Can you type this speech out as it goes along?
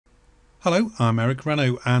Hello, I'm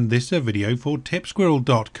Renno and this is a video for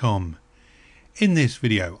tipsquirrel.com. In this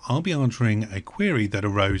video I'll be answering a query that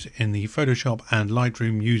arose in the Photoshop and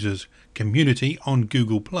Lightroom Users community on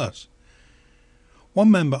Google+.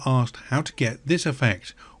 One member asked how to get this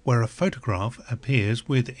effect where a photograph appears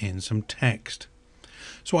within some text.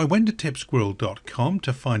 So I went to tipsquirrel.com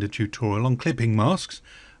to find a tutorial on clipping masks,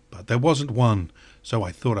 but there wasn't one, so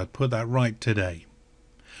I thought I'd put that right today.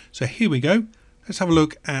 So here we go. Let's have a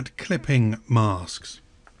look at clipping masks.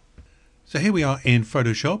 So here we are in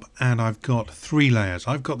Photoshop and I've got three layers.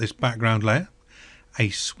 I've got this background layer, a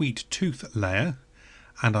sweet tooth layer,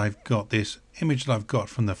 and I've got this image that I've got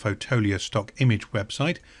from the Fotolia stock image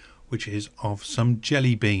website, which is of some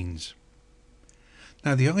jelly beans.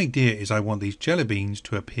 Now the idea is I want these jelly beans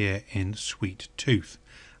to appear in sweet tooth,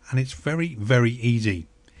 and it's very, very easy.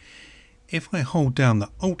 If I hold down the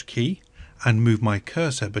Alt key and move my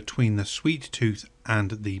cursor between the sweet tooth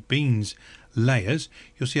and the beans layers,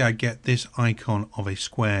 you'll see I get this icon of a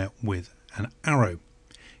square with an arrow.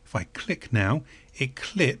 If I click now, it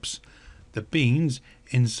clips the beans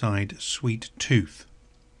inside sweet tooth.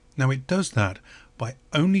 Now it does that by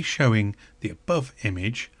only showing the above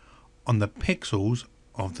image on the pixels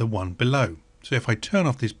of the one below. So if I turn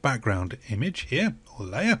off this background image here, or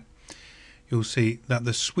layer, you'll see that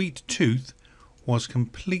the sweet tooth was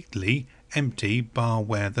completely empty bar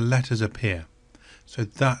where the letters appear. So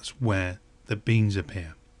that's where the beans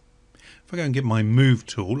appear. If I go and get my move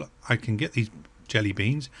tool, I can get these jelly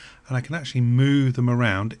beans and I can actually move them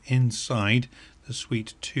around inside the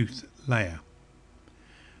sweet tooth layer.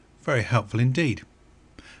 Very helpful indeed.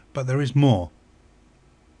 But there is more.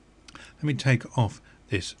 Let me take off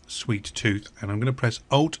this sweet tooth and I'm going to press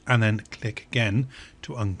Alt and then click again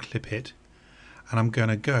to unclip it. And I'm going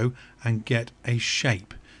to go and get a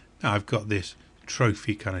shape. Now I've got this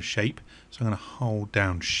trophy kind of shape, so I'm going to hold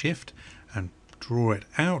down Shift and draw it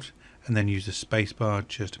out and then use the space bar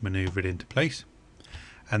just to maneuver it into place.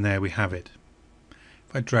 And there we have it.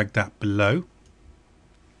 If I drag that below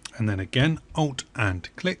and then again Alt and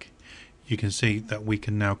click, you can see that we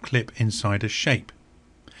can now clip inside a shape.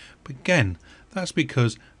 But again, that's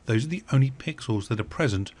because those are the only pixels that are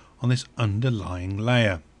present on this underlying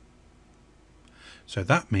layer. So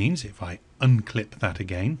that means if I unclip that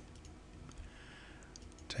again,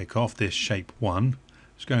 take off this shape 1,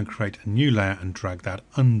 just go and create a new layer and drag that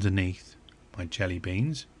underneath my jelly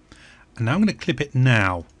beans. And now I'm going to clip it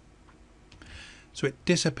now. So it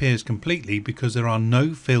disappears completely because there are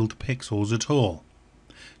no filled pixels at all.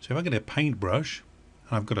 So if I get a paintbrush,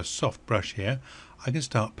 and I've got a soft brush here, I can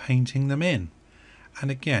start painting them in. And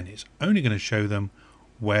again, it's only going to show them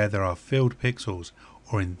where there are filled pixels,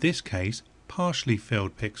 or in this case, partially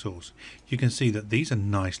filled pixels. You can see that these are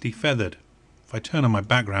nicely feathered. If I turn on my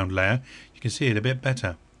background layer, you can see it a bit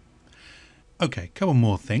better. Okay, a couple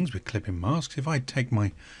more things with clipping masks. If I take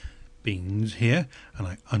my beans here and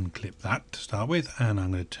I unclip that to start with, and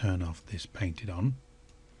I'm going to turn off this painted on,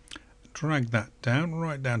 drag that down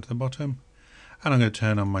right down to the bottom, and I'm going to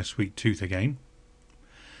turn on my sweet tooth again.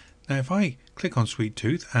 Now if I click on sweet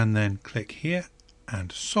tooth and then click here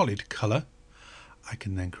and solid color, I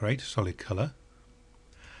can then create a solid color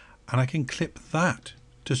and I can clip that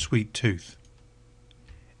to sweet tooth.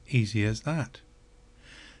 Easy as that.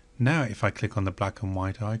 Now if I click on the black and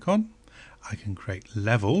white icon, I can create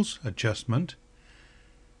levels adjustment.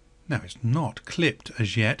 Now it's not clipped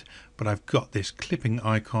as yet, but I've got this clipping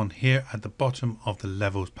icon here at the bottom of the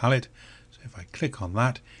levels palette. So if I click on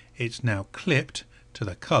that, it's now clipped to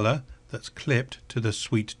the color that's clipped to the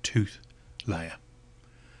sweet tooth layer.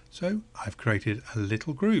 So I've created a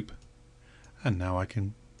little group and now I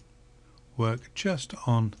can work just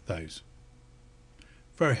on those.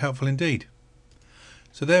 Very helpful indeed.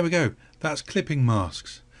 So there we go. That's clipping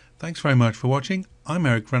masks. Thanks very much for watching. I'm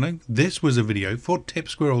Renno. This was a video for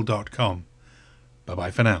tipsquirrel.com. Bye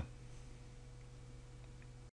bye for now.